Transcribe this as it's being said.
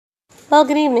Well,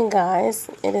 good evening, guys.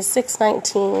 It is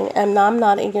 6:19, and I'm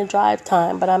not in your drive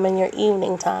time, but I'm in your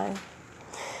evening time.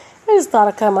 I just thought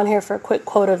I'd come on here for a quick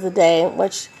quote of the day,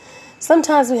 which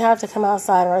sometimes we have to come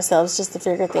outside of ourselves just to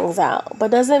figure things out,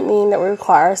 but doesn't mean that we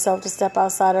require ourselves to step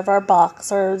outside of our box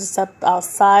or to step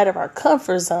outside of our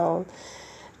comfort zone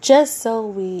just so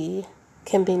we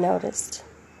can be noticed.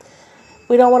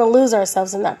 We don't want to lose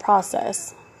ourselves in that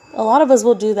process. A lot of us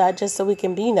will do that just so we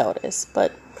can be noticed,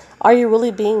 but are you really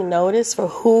being noticed for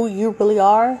who you really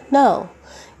are? No.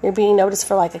 You're being noticed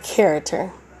for like a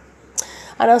character.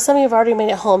 I know some of you have already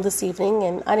made it home this evening,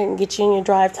 and I didn't get you in your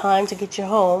drive time to get you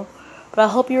home, but I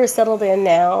hope you are settled in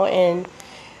now and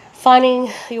finding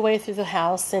your way through the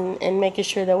house and making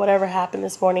sure that whatever happened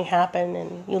this morning happened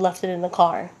and you left it in the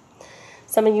car.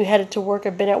 Some of you headed to work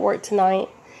or been at work tonight.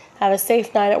 Have a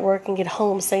safe night at work and get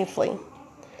home safely.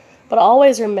 But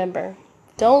always remember,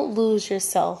 don't lose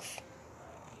yourself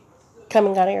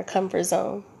coming out of your comfort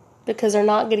zone, because they're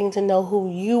not getting to know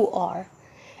who you are.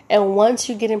 And once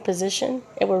you get in position,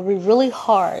 it will be really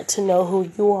hard to know who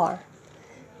you are.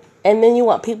 And then you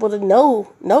want people to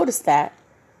notice that.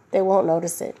 They won't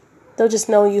notice it. They'll just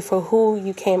know you for who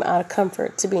you came out of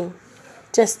comfort to be,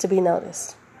 just to be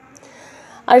noticed.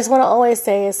 I just want to always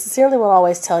say, I sincerely will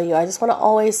always tell you, I just want to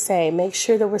always say, make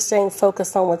sure that we're staying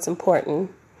focused on what's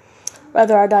important.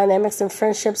 Whether our dynamics and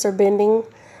friendships are bending,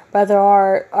 whether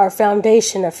our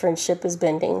foundation of friendship is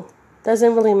bending,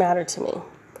 doesn't really matter to me.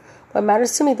 What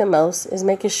matters to me the most is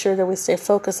making sure that we stay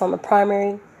focused on the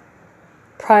primary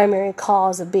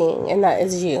cause of being, and that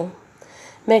is you.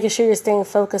 Making sure you're staying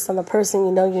focused on the person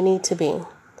you know you need to be.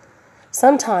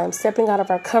 Sometimes stepping out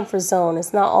of our comfort zone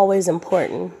is not always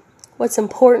important. What's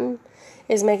important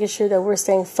is making sure that we're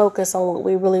staying focused on what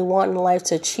we really want in life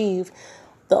to achieve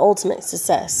the ultimate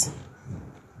success.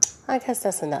 I guess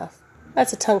that's enough.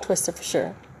 That's a tongue twister for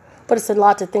sure, but it's a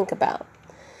lot to think about.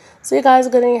 So you guys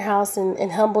go to your house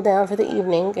and humble down for the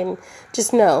evening, and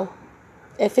just know,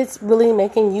 if it's really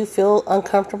making you feel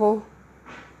uncomfortable,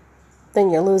 then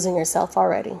you're losing yourself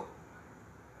already.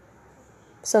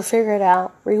 So figure it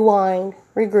out, rewind,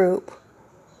 regroup,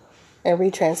 and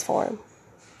retransform,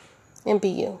 and be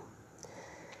you.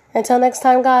 Until next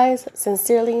time, guys,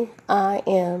 sincerely, I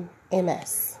am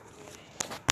MS.